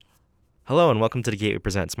Hello and welcome to the Gateway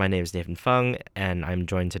Presents. My name is Nathan Fung, and I'm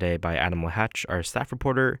joined today by Adam Lahatch, our staff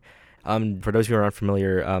reporter. For those who are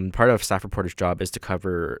unfamiliar, part of staff reporter's job is to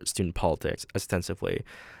cover student politics extensively.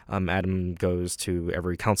 Adam goes to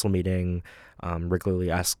every council meeting,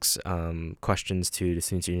 regularly asks questions to the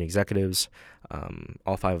students' union executives,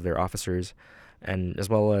 all five of their officers, and as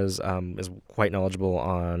well as is quite knowledgeable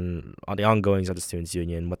on the ongoings of the students'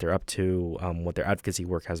 union, what they're up to, what their advocacy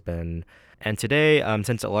work has been. And today,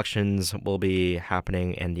 since elections will be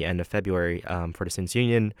happening in the end of February for the Students'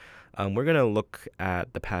 Union, we're going to look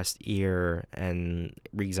at the past year and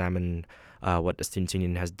re-examine what the Students'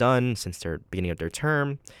 Union has done since their beginning of their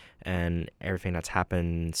term and everything that's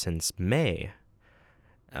happened since May.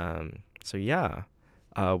 So,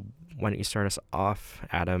 why don't you start us off,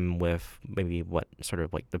 Adam, with maybe what sort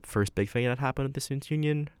of like the first big thing that happened at the Students'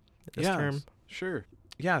 Union this term? Sure.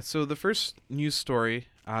 Yeah, so the first news story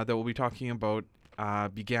that we'll be talking about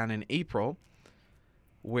began in April,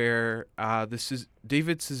 where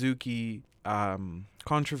David Suzuki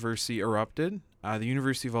controversy erupted. The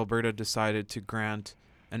University of Alberta decided to grant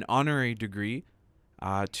an honorary degree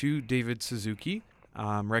to David Suzuki,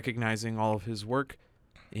 recognizing all of his work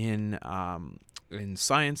in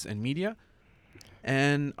science and media.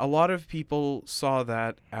 And a lot of people saw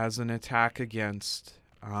that as an attack against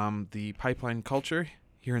the pipeline culture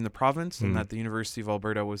here in the province, and that the University of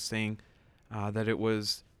Alberta was saying that it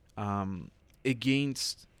was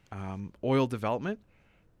against oil development.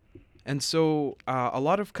 And so a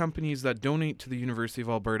lot of companies that donate to the University of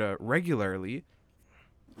Alberta regularly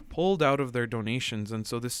pulled out of their donations. And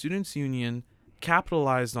so the Students' Union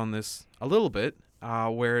capitalized on this a little bit,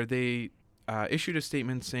 where they issued a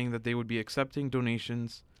statement saying that they would be accepting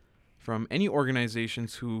donations from any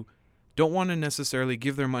organizations who don't want to necessarily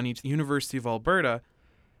give their money to the University of Alberta.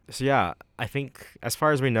 So yeah, I think as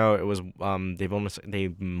far as we know, it was they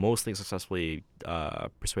mostly successfully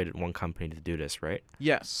persuaded one company to do this, right?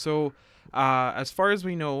 Yes. So as far as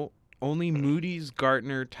we know, only Moody's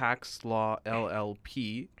Gartner Tax Law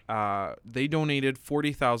LLP, they donated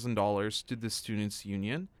 $40,000 to the Students'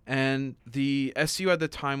 Union. And the SU at the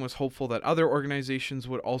time was hopeful that other organizations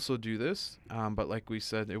would also do this. But like we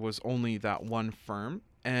said, it was only that one firm.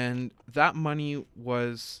 And that money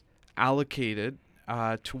was allocated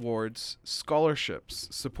towards scholarships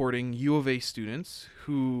supporting U of A students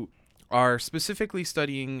who are specifically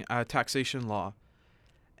studying taxation law.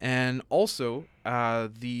 And also,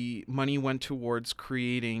 the money went towards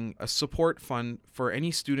creating a support fund for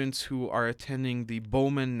any students who are attending the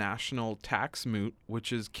Bowman National Tax Moot,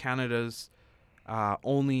 which is Canada's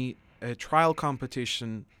only trial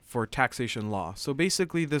competition for taxation law. So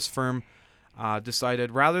basically, this firm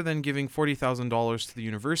decided rather than giving $40,000 to the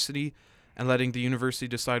university and letting the university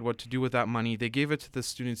decide what to do with that money, they gave it to the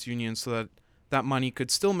Students' Union so that that money could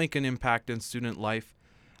still make an impact in student life,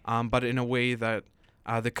 but in a way that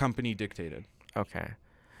the company dictated. Okay.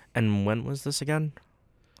 And when was this again?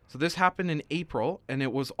 So this happened in April, and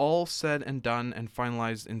it was all said and done and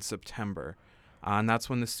finalized in September. And that's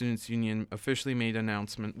when the Students' Union officially made an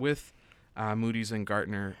announcement with Moody's and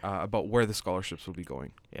Gartner about where the scholarships will be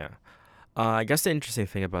going. Yeah. I guess the interesting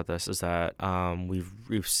thing about this is that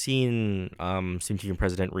we've seen Student Union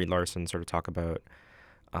President Reed Larson sort of talk about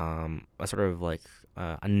a sort of like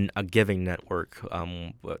a giving network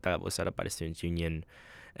that was set up by the Students' Union,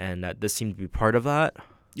 and that this seemed to be part of that.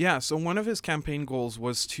 Yeah, so one of his campaign goals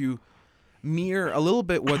was to mirror a little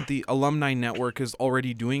bit what the alumni network is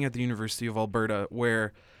already doing at the University of Alberta,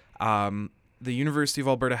 where the University of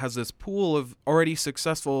Alberta has this pool of already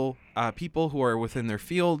successful people who are within their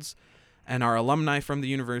fields and are alumni from the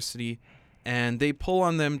university, and they pull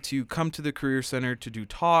on them to come to the Career Center to do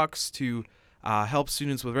talks, to help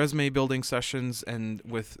students with resume building sessions and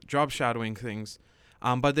with job shadowing things.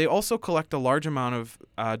 But they also collect a large amount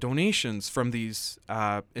of donations from these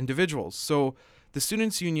individuals. So the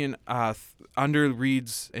Students' Union, under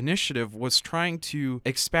Reed's initiative, was trying to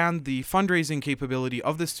expand the fundraising capability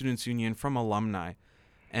of the Students' Union from alumni.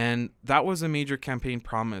 And that was a major campaign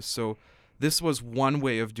promise. So this was one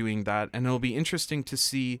way of doing that. And it'll be interesting to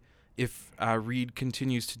see if Reed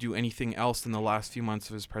continues to do anything else in the last few months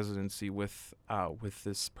of his presidency with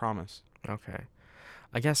this promise. Okay.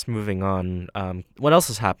 I guess moving on, what else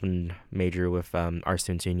has happened major with our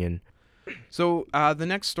Students' Union? So the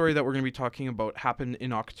next story that we're going to be talking about happened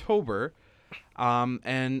in October,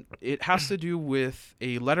 and it has to do with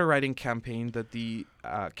a letter writing campaign that the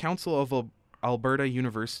Council of Alberta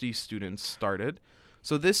University students started.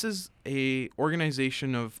 So this is a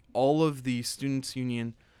organization of all of the Students'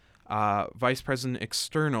 Union vice president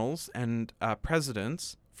externals and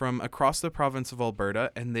presidents from across the province of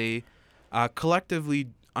Alberta, and they collectively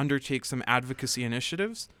undertake some advocacy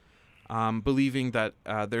initiatives, believing that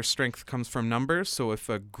their strength comes from numbers. So if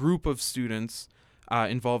a group of students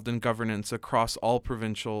involved in governance across all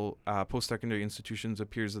provincial post-secondary institutions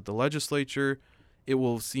appears at the legislature, it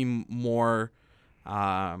will seem more,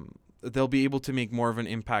 they'll be able to make more of an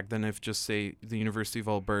impact than if just, say, the University of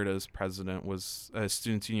Alberta's president was,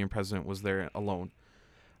 Students' Union president was there alone.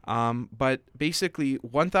 But basically,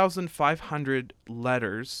 1,500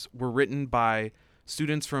 letters were written by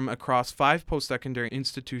students from across 5 post-secondary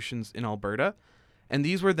institutions in Alberta, and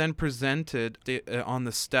these were then presented on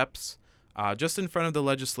the steps just in front of the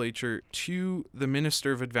legislature to the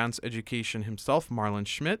Minister of Advanced Education himself, Marlon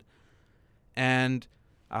Schmidt. And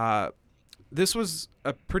this was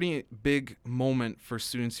a pretty big moment for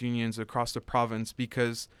students' unions across the province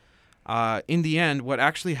because in the end, what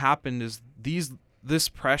actually happened is this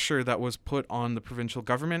pressure that was put on the provincial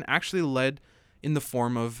government actually led in the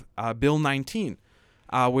form of Bill 19,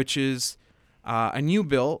 which is a new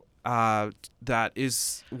bill that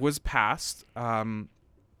was passed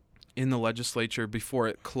in the legislature before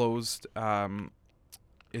it closed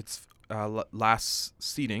its last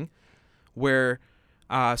seating, where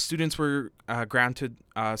students were granted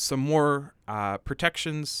some more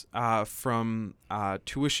protections from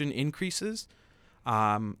tuition increases,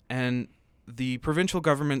 and the provincial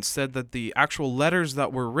government said that the actual letters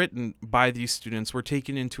that were written by these students were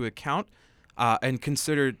taken into account and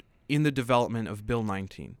considered in the development of Bill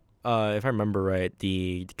 19. If I remember right,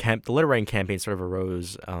 the letter writing campaign sort of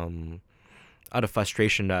arose out of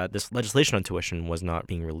frustration that this legislation on tuition was not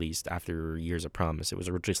being released after years of promise. It was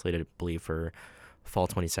originally slated, I believe, for fall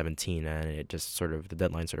 2017, and it just sort of, the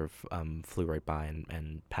deadline sort of flew right by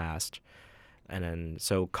and passed. And then,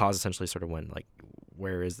 so cause essentially sort of went like,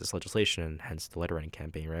 where is this legislation? And hence the letter writing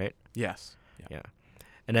campaign, right? Yes. Yeah.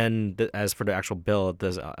 And then as for the actual bill, it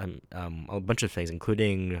does a bunch of things,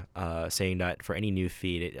 including saying that for any new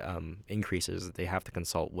fee increases, they have to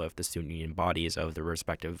consult with the student union bodies of the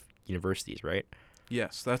respective universities, right?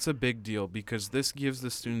 Yes, that's a big deal because this gives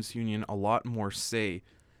the students' union a lot more say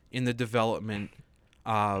in the development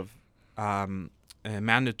of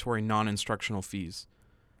mandatory non-instructional fees.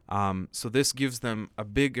 So this gives them a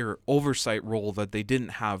bigger oversight role that they didn't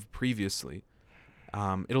have previously.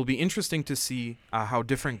 It'll be interesting to see how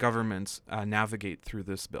different governments navigate through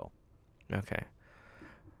this bill. Okay.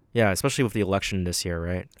 Yeah, especially with the election this year,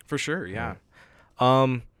 right? For sure, yeah.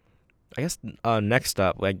 I guess next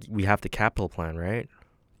up, like, we have the capital plan, right?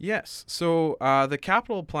 Yes. So the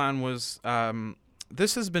capital plan was,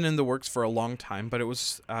 this has been in the works for a long time, but it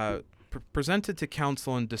was presented to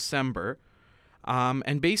council in December.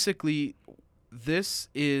 And basically, this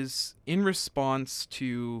is in response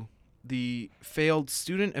to the failed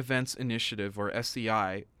Student Events Initiative, or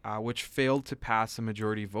SEI, which failed to pass a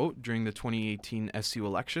majority vote during the 2018 SU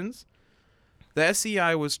elections. The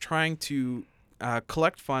SEI was trying to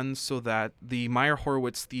collect funds so that the Meyer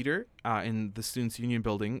Horowitz Theater in the Students' Union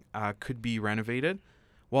building could be renovated,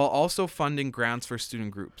 while also funding grants for student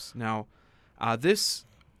groups. Now, this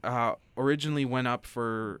originally went up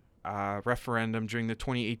for referendum during the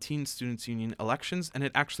 2018 Students' Union elections, and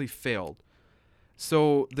it actually failed.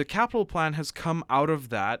 So the capital plan has come out of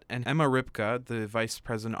that, and Emma Ripka, the Vice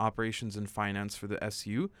President Operations and Finance for the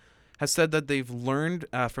SU, has said that they've learned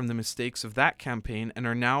from the mistakes of that campaign and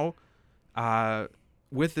are now,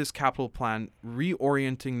 with this capital plan,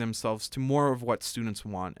 reorienting themselves to more of what students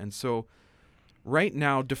want. And so right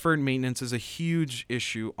now, deferred maintenance is a huge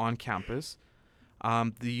issue on campus.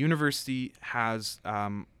 The university has,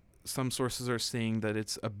 some sources are saying that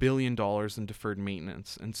it's $1 billion in deferred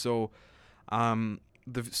maintenance. And so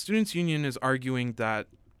the Students' Union is arguing that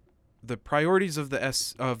the priorities of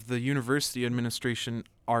the university administration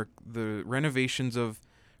are the renovations of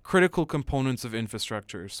critical components of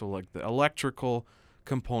infrastructure, so like the electrical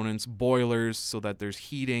components, boilers, so that there's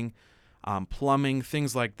heating, plumbing,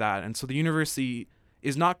 things like that. And so the university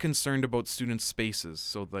is not concerned about student spaces,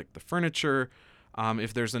 so like the furniture,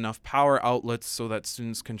 if there's enough power outlets so that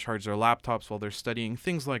students can charge their laptops while they're studying,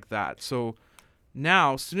 things like that. So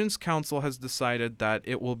now, Students' Council has decided that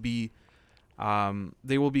it will be,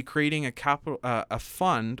 they will be creating a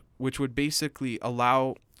fund which would basically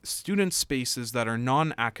allow student spaces that are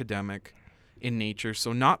non-academic in nature,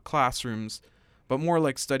 so not classrooms, but more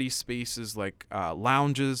like study spaces like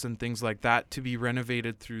lounges and things like that, to be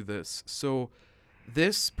renovated through this. So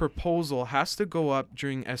this proposal has to go up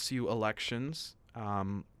during SU elections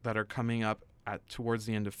that are coming up towards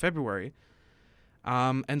the end of February.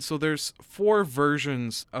 And so there's 4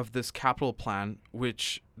 versions of this capital plan,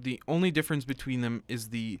 which the only difference between them is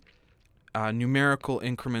the numerical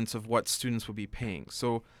increments of what students will be paying.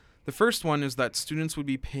 So The first one is that students would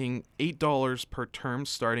be paying $8 per term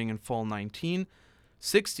starting in fall 19,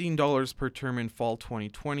 $16 per term in fall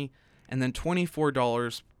 2020, and then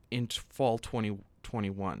 $24 in fall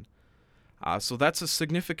 2021. So that's a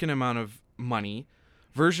significant amount of money.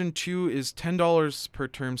 Version 2 is $10 per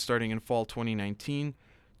term starting in fall 2019,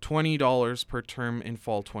 $20 per term in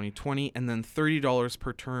fall 2020, and then $30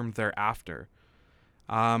 per term thereafter.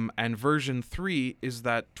 And version 3 is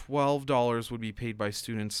that $12 would be paid by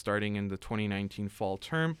students starting in the 2019 fall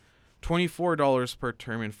term, $24 per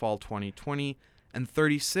term in fall 2020, and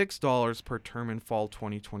 $36 per term in fall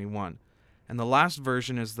 2021. And the last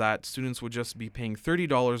version is that students would just be paying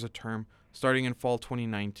 $30 a term starting in fall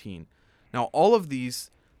 2019. Now, all of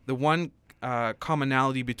these, the one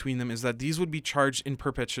commonality between them is that these would be charged in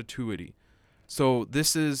perpetuity. So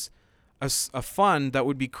this is a fund that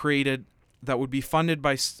would be created, that would be funded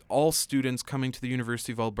by all students coming to the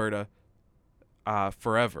University of Alberta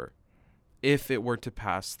forever, if it were to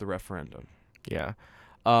pass the referendum. Yeah.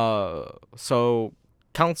 So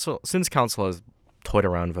since council has toyed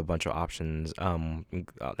around with a bunch of options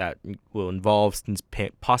that will involve students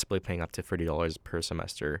possibly paying up to $30 per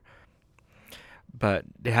semester, but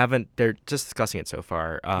they're just discussing it so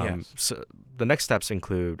far. Yes. So the next steps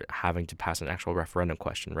include having to pass an actual referendum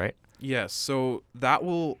question, right? Yes, so that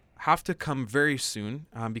will have to come very soon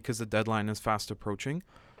because the deadline is fast approaching.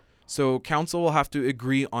 So council will have to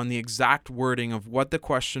agree on the exact wording of what the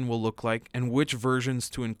question will look like and which versions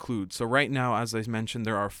to include. So right now, as I mentioned,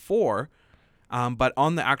 there are 4, but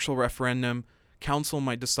on the actual referendum, council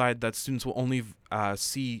might decide that students will only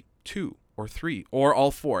see 2 or 3 or all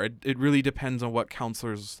 4. It really depends on what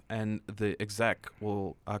councillors and the exec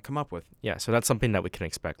will come up with. Yeah, so that's something that we can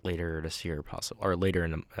expect later this year, possibly, or later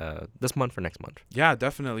in this month or next month. Yeah,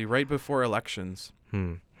 definitely, right before elections.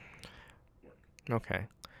 Okay.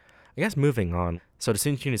 I guess moving on. So the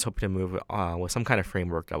Student Union is hoping to move with some kind of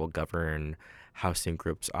framework that will govern how student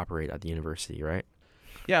groups operate at the university, right?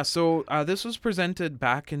 Yeah, so this was presented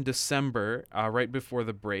back in December, right before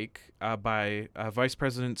the break, by Vice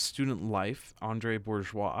President Student Life, Andre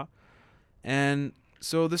Bourgeois. And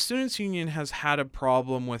so the Students' Union has had a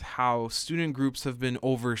problem with how student groups have been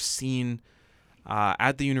overseen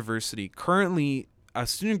at the university. Currently, a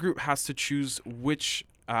student group has to choose which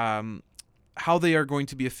how they are going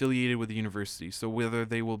to be affiliated with the university. So whether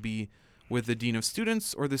they will be with the Dean of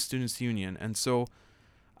Students or the Students' Union. And so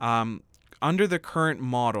under the current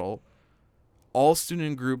model, all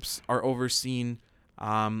student groups are overseen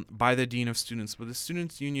by the Dean of Students, but the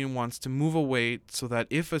Students' Union wants to move away so that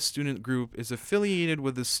if a student group is affiliated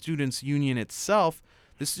with the Students' Union itself,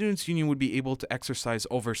 the Students' Union would be able to exercise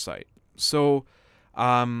oversight. So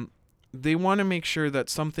they want to make sure that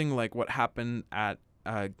something like what happened at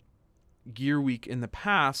Gear Week in the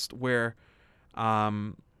past, where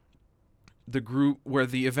the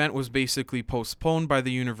event was basically postponed by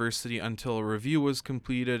the university until a review was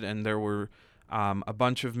completed, and there were a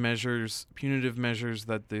bunch of measures, punitive measures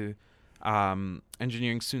that the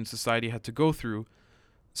Engineering Student Society had to go through.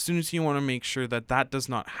 Students, you want to make sure that that does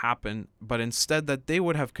not happen, but instead that they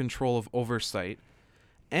would have control of oversight.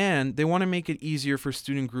 And they want to make it easier for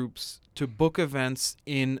student groups to book events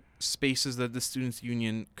in spaces that the Students'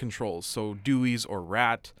 Union controls. So Dewey's or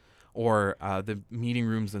RAT or the meeting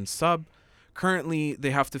rooms and sub. Currently,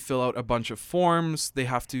 they have to fill out a bunch of forms. They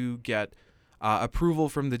have to get approval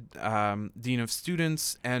from the Dean of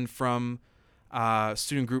Students and from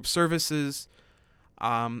Student Group Services.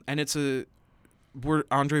 And it's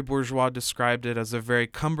Andre Bourgeois described it as a very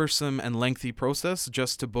cumbersome and lengthy process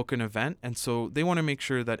just to book an event. And so they want to make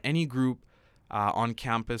sure that any group on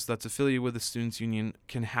campus that's affiliated with the Students' Union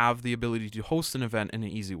can have the ability to host an event in an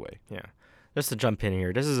easy way. Yeah. Just to jump in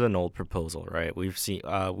here, this is an old proposal, right? We have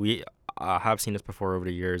seen this before over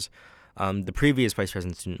the years. The previous Vice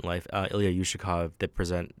President of Student Life, Ilya Yushikov, did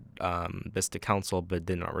present this to council, but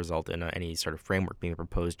did not result in any sort of framework being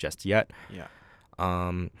proposed just yet. Yeah.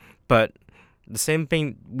 But the same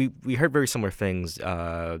thing, we heard very similar things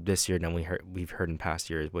this year than we've heard in past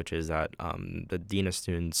years, which is that the Dean of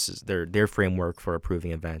Students, their framework for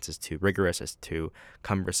approving events is too rigorous, it's too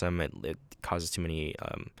cumbersome. It causes too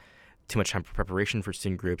much time for preparation for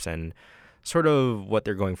student groups, and sort of what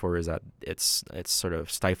they're going for is that it's sort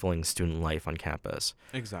of stifling student life on campus.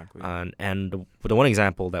 Exactly. And the one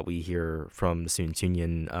example that we hear from the Students'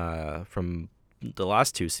 Union from the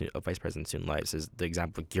last two Vice President Student Lives is the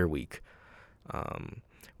example of Gear Week,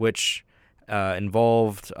 which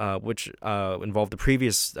involved the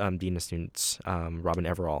previous Dean of Students, Robin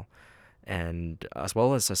Everall, and as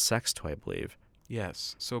well as a sex toy, I believe.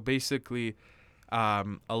 Yes. So basically,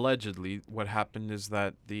 allegedly, what happened is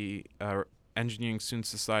that the Engineering Student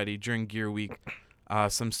Society during Gear Week,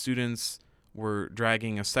 some students were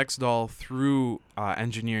dragging a sex doll through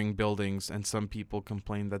engineering buildings, and some people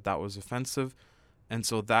complained that that was offensive. And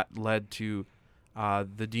so that led to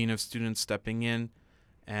the Dean of Students stepping in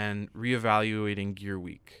and reevaluating Gear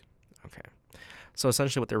Week. Okay. So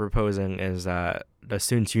essentially what they're proposing is that the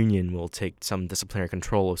Students' Union will take some disciplinary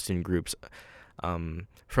control of student groups from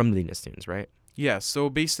the Dean of Students, right? Yeah, so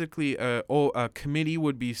basically a committee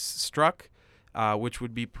would be struck, which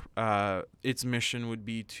would be its mission would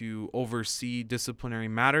be to oversee disciplinary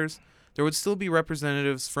matters. There would still be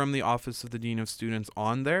representatives from the Office of the Dean of Students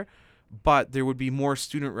on there, but there would be more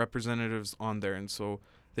student representatives on there, and so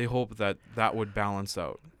they hope that that would balance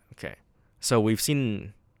out. Okay. So we've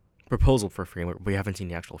seen proposal for framework, but we haven't seen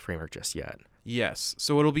the actual framework just yet. Yes,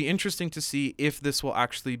 so it'll be interesting to see if this will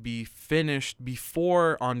actually be finished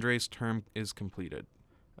before Andre's term is completed.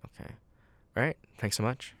 Okay. All right. Thanks so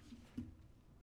much.